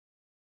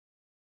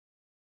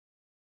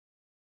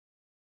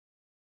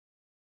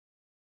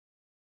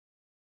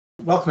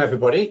Welcome,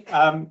 everybody.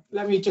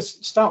 Let me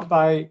just start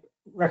by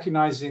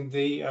recognizing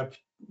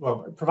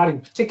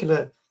providing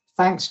particular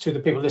thanks to the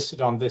people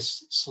listed on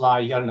this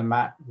slide: Jelena,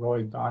 Matt,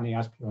 Roy, Barney,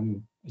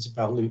 Asbjorn,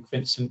 Isabel, Luke,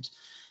 Vincent,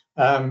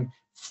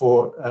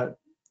 for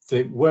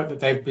the work that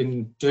they've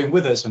been doing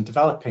with us on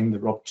developing the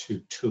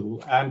RoB2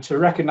 tool, and to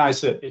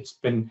recognize that it's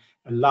been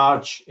a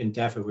large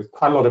endeavor with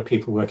quite a lot of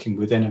people working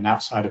within and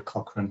outside of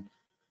Cochrane,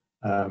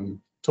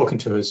 talking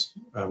to us,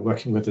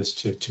 working with us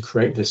to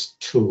create this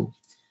tool.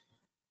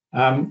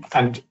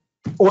 And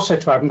also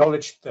to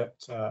acknowledge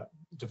that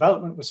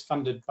development was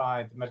funded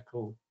by the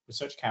Medical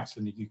Research Council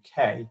in the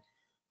UK,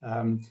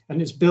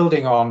 and it's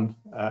building on,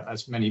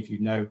 as many of you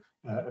know,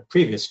 a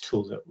previous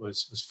tool that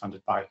was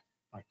funded by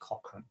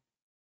Cochrane.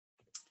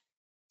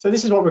 So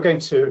this is what we're going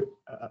to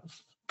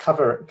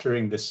cover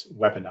during this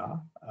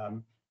webinar.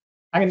 I'm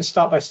going to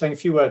start by saying a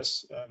few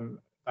words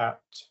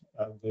about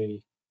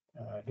the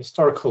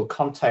historical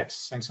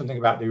context, saying something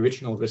about the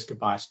original risk of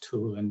bias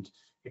tool and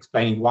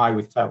explaining why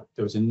we felt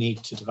there was a need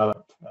to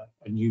develop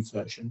a new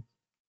version.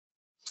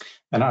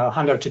 Then I'll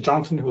hand over to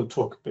Jonathan, who will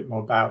talk a bit more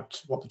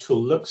about what the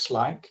tool looks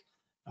like.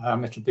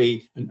 It'll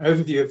be an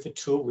overview of the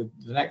tool. With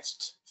the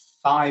next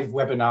 5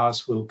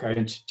 webinars, we'll go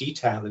into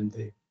detail in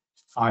the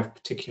 5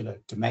 particular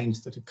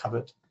domains that are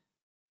covered.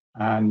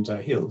 And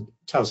he'll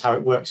tell us how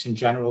it works in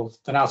general.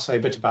 Then I'll say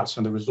a bit about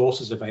some of the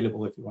resources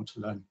available if you want to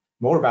learn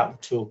more about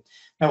the tool.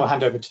 Then we'll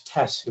hand over to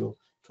Tess, who'll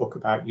talk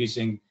about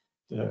using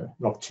the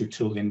RoB2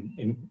 tool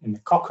in the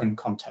Cochrane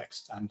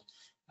context, and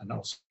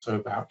also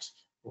about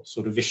what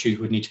sort of issues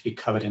would need to be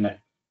covered in a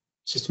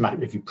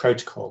systematic review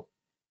protocol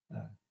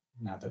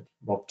now that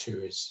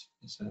RoB2 is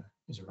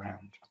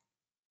around.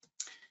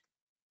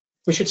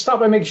 We should start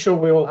by making sure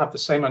we all have the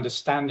same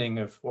understanding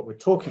of what we're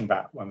talking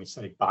about when we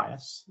say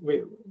bias.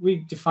 We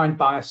define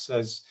bias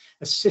as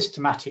a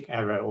systematic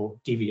error or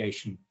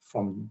deviation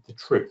from the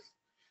truth.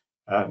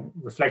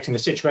 Reflecting the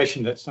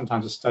situation that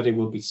sometimes a study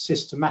will be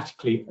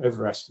systematically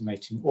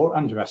overestimating or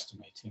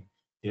underestimating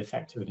the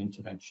effect of an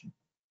intervention.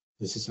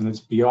 This is something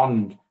that's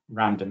beyond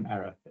random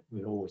error that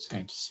we're always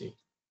going to see.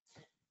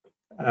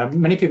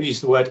 Many people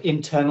use the word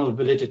internal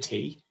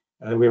validity.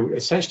 We're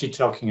essentially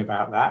talking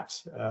about that.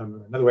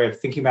 Another way of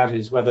thinking about it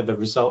is whether the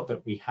result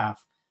that we have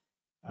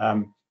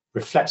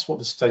reflects what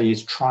the study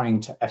is trying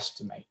to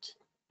estimate.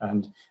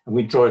 And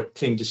we draw a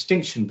clean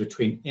distinction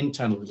between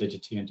internal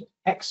validity and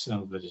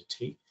external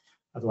validity,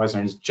 otherwise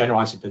known as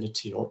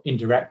generalizability or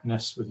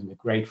indirectness within the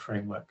grade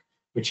framework,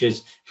 which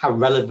is how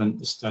relevant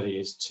the study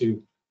is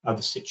to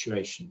other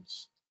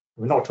situations.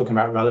 We're not talking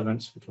about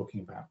relevance, we're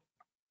talking about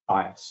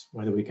bias,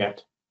 whether we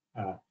get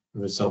a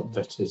result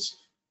that is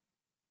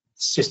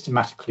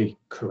systematically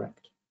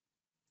correct.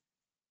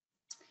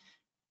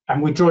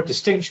 And we draw a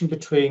distinction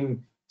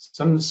between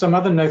some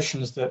other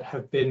notions that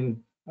have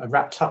been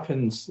wrapped up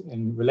in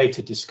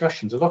related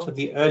discussions. A lot of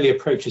the early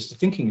approaches to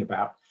thinking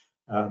about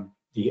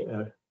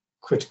the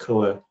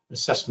critical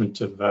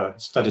assessment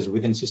of studies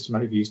within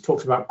systematic reviews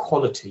talked about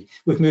quality.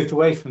 We've moved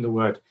away from the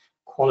word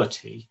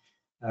quality.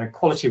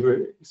 Quality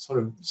sort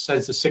of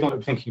says the signal that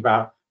we're thinking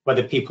about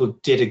whether people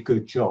did a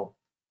good job.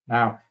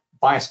 Now,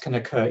 bias can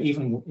occur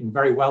even in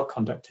very well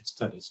conducted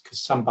studies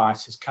because some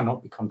biases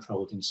cannot be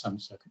controlled in some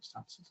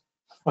circumstances.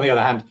 On the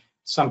other hand,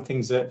 some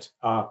things that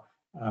are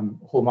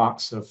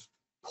hallmarks of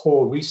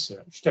poor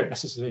research don't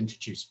necessarily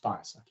introduce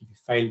bias. Like if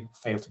you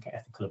fail to get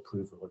ethical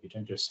approval or you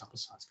don't do a sample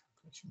size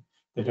calculation,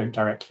 they don't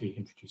directly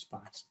introduce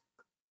bias.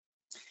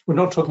 We're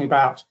not talking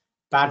about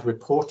bad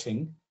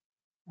reporting.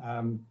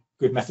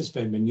 Good methods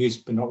have been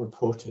used but not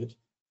reported.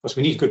 Of course,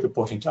 we need good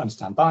reporting to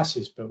understand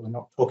biases, but we're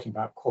not talking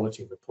about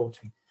quality of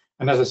reporting.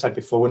 And as I said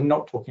before, we're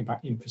not talking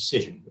about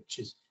imprecision, which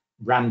is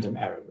random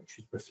error, which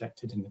is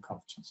reflected in the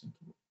confidence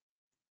interval.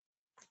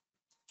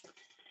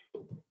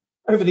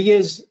 Over the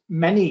years,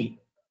 many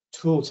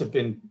tools have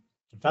been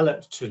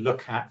developed to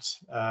look at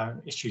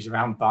issues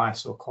around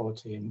bias or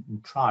quality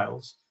in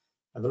trials.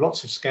 There are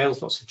lots of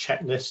scales, lots of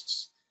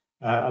checklists.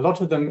 A lot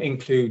of them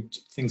include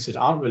things that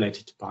aren't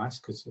related to bias,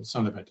 because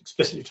some of them are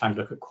explicitly trying to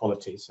look at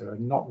quality, so are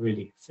not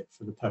really fit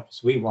for the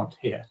purpose we want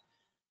here.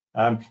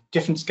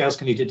 Different scales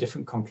can lead to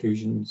different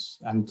conclusions,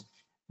 and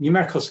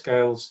numerical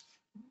scales,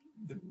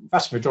 the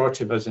vast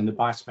majority of us in the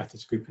bias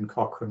methods group in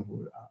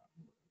Cochrane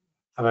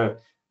have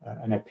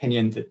an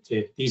opinion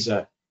that these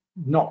are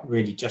not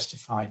really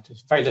justified.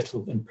 There's very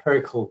little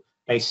empirical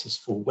basis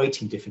for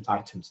weighting different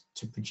items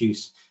to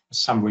produce a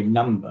summary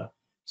number.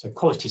 So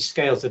quality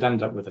scales that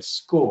end up with a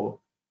score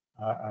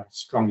are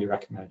strongly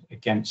recommended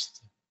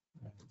against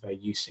their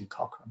use in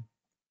Cochrane.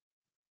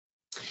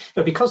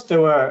 But because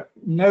there were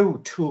no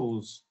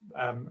tools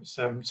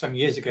some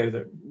years ago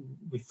that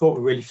we thought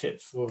were really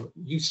fit for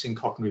use in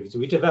Cochrane reviews,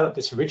 we developed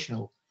this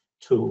original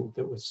tool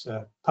that was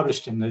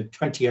published in the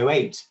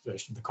 2008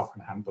 version of the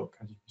Cochrane Handbook,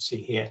 as you can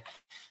see here.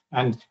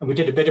 And we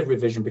did a bit of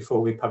revision before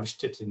we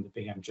published it in the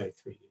BMJ 3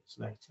 years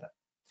later.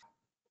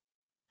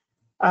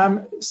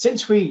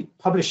 Since we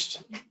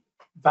published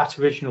that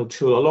original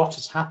tool, a lot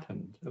has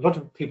happened. A lot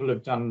of people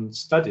have done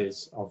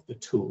studies of the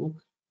tool.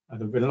 There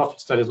have been a lot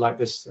of studies like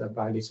this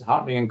by Lisa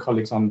Hartley and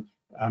colleagues on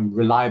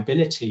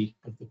reliability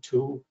of the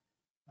tool.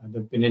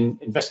 There have been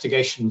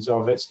investigations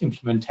of its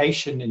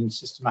implementation in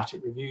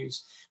systematic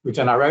reviews. We've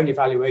done our own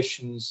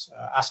evaluations,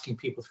 asking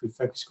people through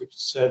focus group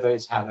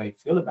surveys how they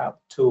feel about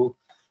the tool.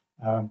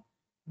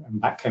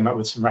 And that came up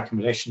with some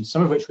recommendations,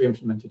 some of which we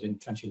implemented in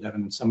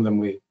 2011, and some of them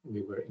we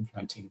were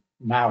implementing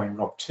now in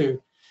RoB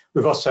 2.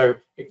 We've also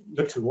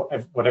looked at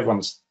what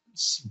everyone's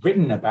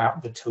written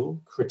about the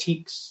tool,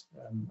 critiques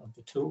of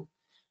the tool.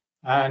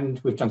 And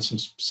we've done some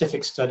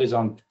specific studies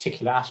on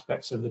particular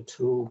aspects of the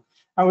tool.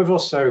 And we've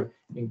also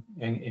been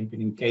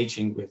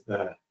engaging with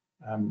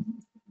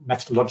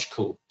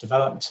methodological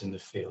developments in the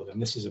field.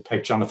 And this is a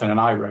paper Jonathan and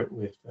I wrote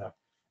with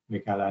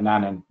Miguel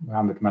Hernan and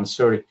Mohammed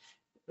Mansouri,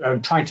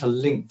 trying to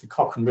link the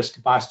Cochrane risk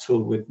of bias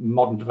tool with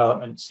modern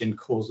developments in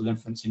causal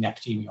inference in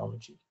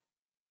epidemiology.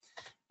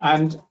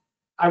 And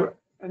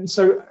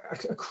so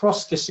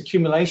across this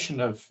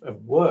accumulation of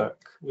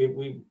work,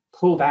 we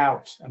pulled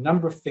out a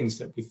number of things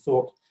that we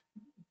thought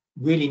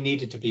really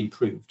needed to be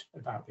improved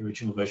about the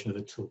original version of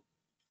the tool.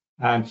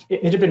 And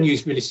it had been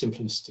used really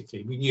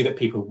simplistically. We knew that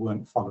people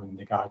weren't following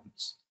the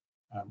guidance.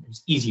 It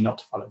was easy not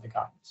to follow the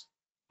guidance.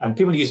 And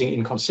people using it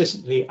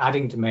inconsistently,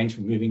 adding domains,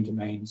 removing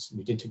domains.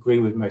 We did agree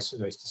with most of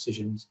those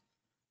decisions.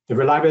 The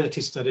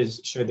reliability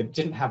studies showed that it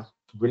didn't have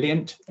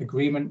brilliant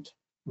agreement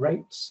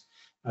rates.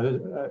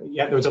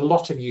 Yet there was a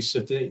lot of use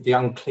of the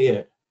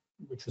unclear,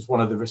 which was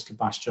one of the risk of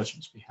bias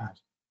judgments we had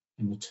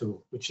in the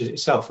tool, which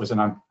itself was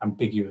an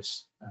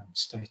ambiguous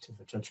state of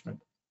the judgment.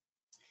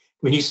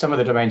 We knew some of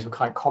the domains were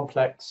quite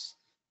complex.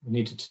 We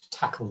needed to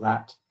tackle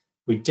that.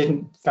 We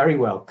didn't very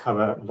well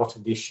cover a lot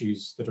of the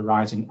issues that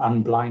arise in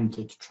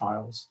unblinded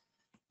trials.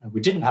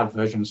 We didn't have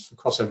versions for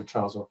crossover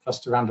trials or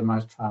cluster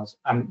randomized trials,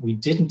 and we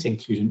didn't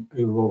include an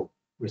overall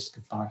risk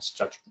of bias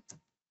judgment.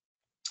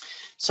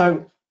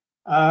 So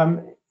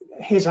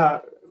here's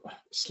a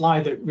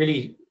slide that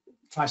really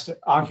tries to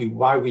argue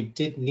why we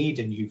did need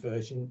a new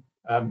version.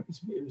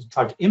 It was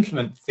tried to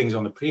implement things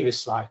on the previous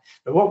slide,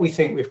 but what we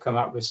think we've come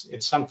up with,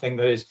 it's something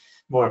that is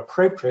more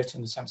appropriate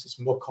in the sense it's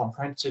more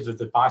comprehensive of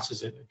the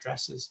biases it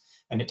addresses,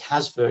 and it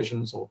has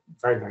versions, or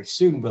very, very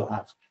soon we'll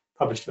have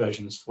published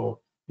versions for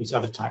these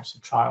other types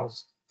of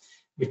trials.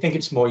 We think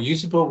it's more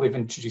usable. We've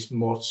introduced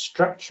more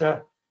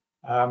structure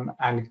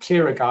and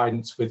clearer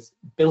guidance with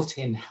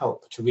built-in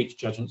help to reach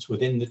judgments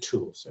within the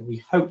tool. So we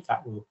hope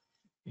that will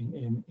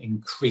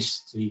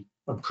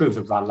improve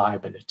the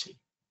reliability.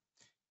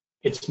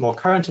 It's more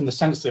current in the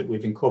sense that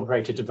we've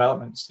incorporated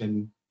developments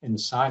in the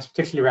science,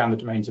 particularly around the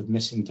domains of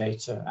missing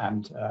data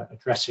and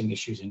addressing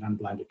issues in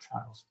unblinded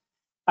trials.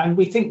 And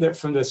we think that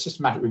from the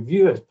systematic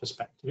reviewer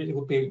perspective, it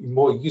will be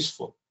more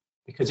useful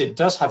because it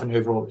does have an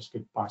overall risk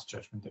of bias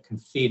judgment that can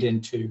feed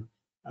into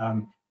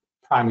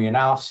primary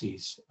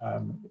analyses,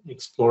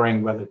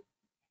 exploring whether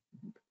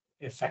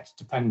effects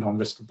depend on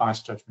risk of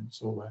bias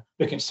judgments, or we're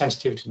looking at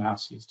sensitivity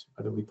analyses to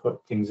whether we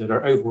put things that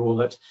are overall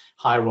at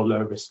higher or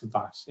lower risk of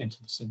bias into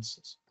the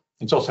synthesis.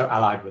 It's also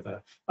allied with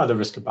other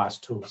risk of bias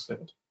tools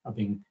that are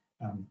being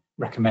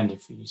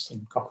recommended for use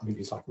in Cochrane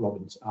reviews like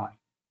Robin's Eye.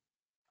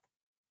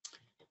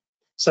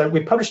 So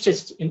we published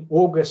it in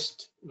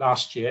August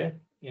last year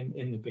in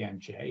the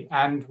BMJ,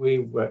 and we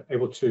were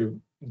able to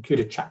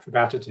include a chapter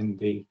about it in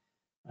the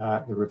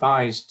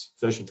revised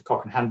version of the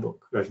Cochrane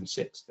Handbook, version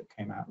 6, that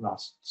came out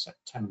last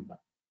September.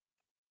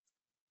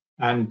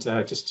 And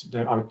I'll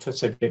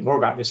say a bit more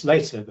about this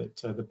later, that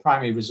the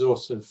primary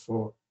resource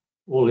for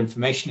all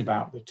information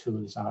about the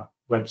tool is our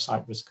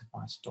website,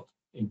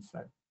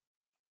 riskofbias.info.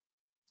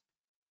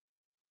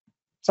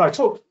 So I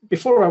talked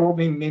before about what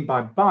we mean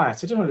by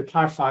bias. I just want to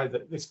clarify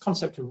that this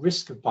concept of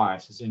risk of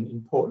bias is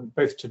important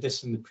both to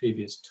this and the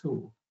previous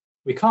tool.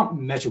 We can't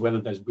measure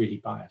whether there's really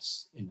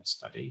bias in a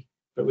study,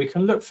 but we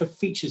can look for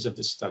features of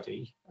the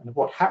study and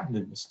what happened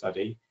in the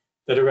study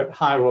that are at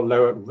higher or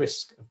lower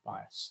risk of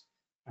bias.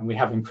 And we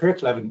have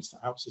empirical evidence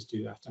that helps us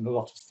do that, and a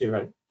lot of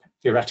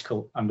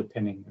theoretical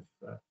underpinning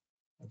of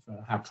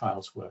how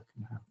trials work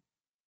and how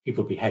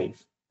people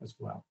behave as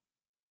well.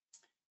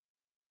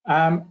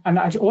 And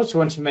I also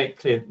want to make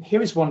clear,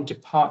 here is one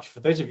departure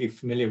for those of you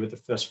familiar with the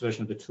first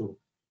version of the tool,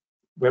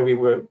 where we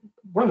were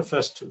one of the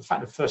first,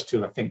 the first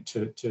tool, I think,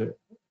 to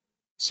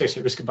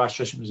associate risk of bias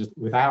judgment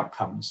with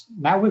outcomes.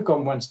 Now we've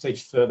gone one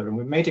stage further, and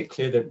we've made it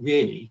clear that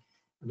really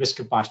risk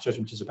of bias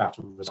judgment is about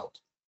a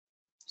result.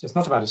 So it's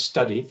not about a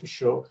study for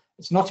sure.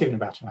 It's not even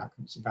about an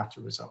outcome, it's about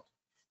a result.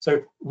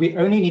 So we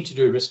only need to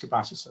do a risk of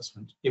bias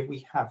assessment if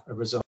we have a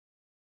result.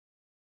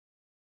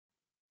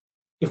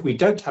 If we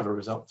don't have a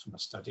result from a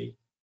study,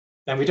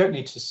 then we don't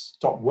need to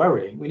stop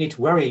worrying. We need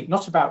to worry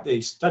not about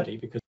the study,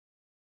 but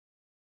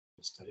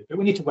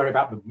we need to worry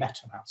about the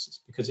meta-analysis,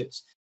 because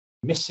it's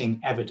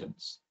missing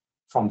evidence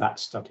from that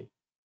study,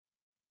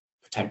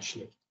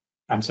 potentially.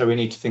 And so we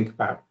need to think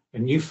about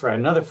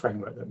another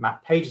framework that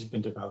Matt Page has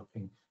been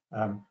developing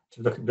to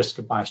look at risk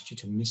of bias due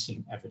to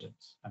missing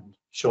evidence. And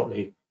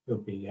shortly, we'll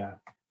be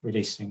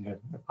releasing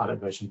a pilot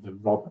version of the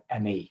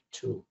RoB-ME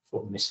tool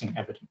for missing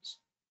evidence.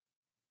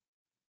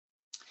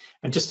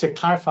 And just to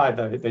clarify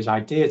those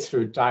ideas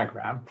through a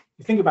diagram,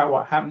 you think about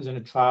what happens in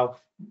a trial.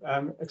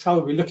 a trial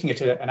will be looking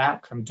at an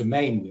outcome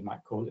domain, we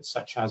might call it,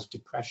 such as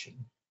depression,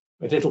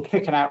 but it'll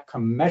pick an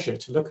outcome measure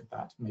to look at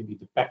that, maybe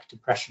the Beck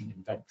Depression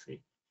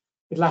Inventory.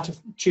 It'll have to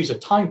choose a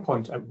time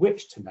point at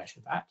which to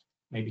measure that,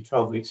 maybe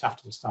 12 weeks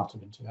after the start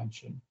of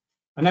intervention.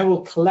 And then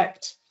we'll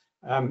collect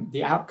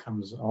the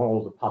outcomes of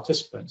all the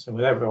participants, and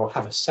we'll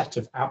have a set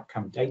of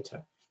outcome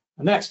data.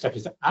 And the next step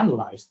is to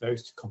analyze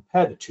those to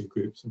compare the two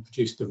groups and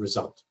produce the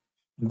result.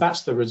 And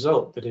that's the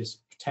result that is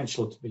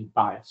potential to be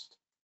biased.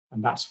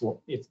 And that's what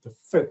is the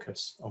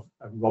focus of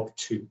a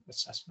RoB2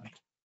 assessment.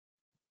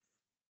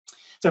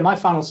 So my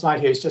final slide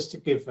here is just to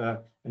give an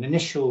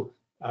initial,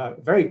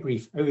 very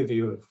brief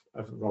overview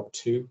of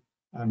RoB2.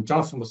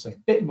 Jonathan will say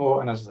a bit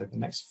more, and as I say, the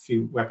next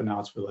few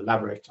webinars will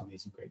elaborate on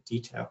these in great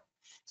detail.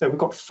 So we've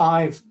got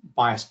 5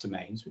 bias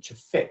domains which are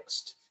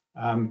fixed.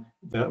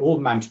 They're all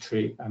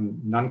mandatory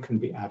and none can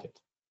be added.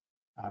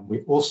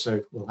 We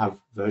also will have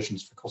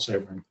versions for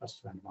crossover and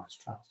cluster randomized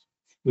trials.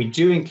 We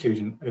do include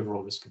an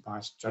overall risk of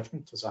bias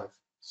judgment, as I've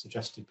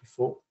suggested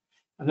before.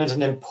 And there's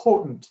an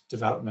important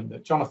development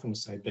that Jonathan will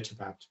say a bit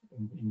about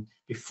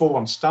before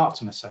one starts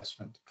an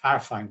assessment,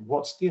 clarifying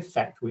what's the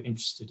effect we're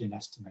interested in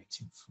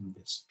estimating from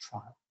this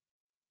trial.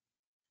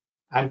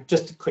 And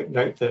just a quick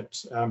note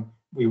that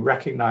we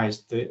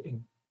recognize the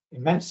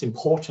immense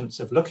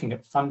importance of looking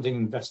at funding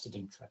and vested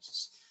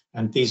interests.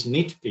 And these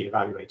need to be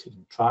evaluated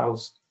in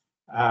trials,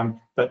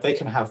 but they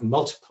can have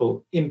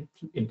multiple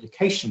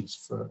implications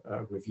for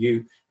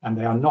review, and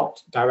they are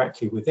not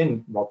directly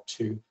within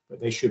RoB2, but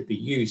they should be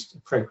used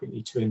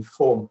appropriately to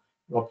inform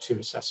RoB2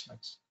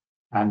 assessments.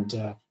 And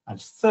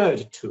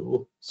third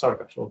tool, sorry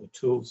about all the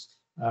tools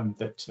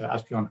that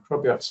Asbjørn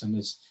Krobjørtsen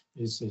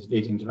is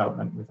leading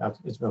development with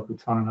Isabel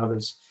Boutron and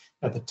others.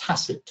 The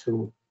tacit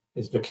tool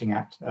is looking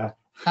at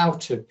how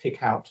to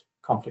pick out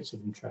conflicts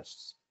of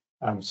interests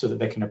so that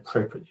they can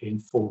appropriately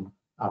inform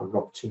our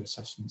RoB2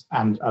 assessments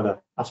and other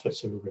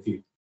aspects of a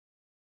review.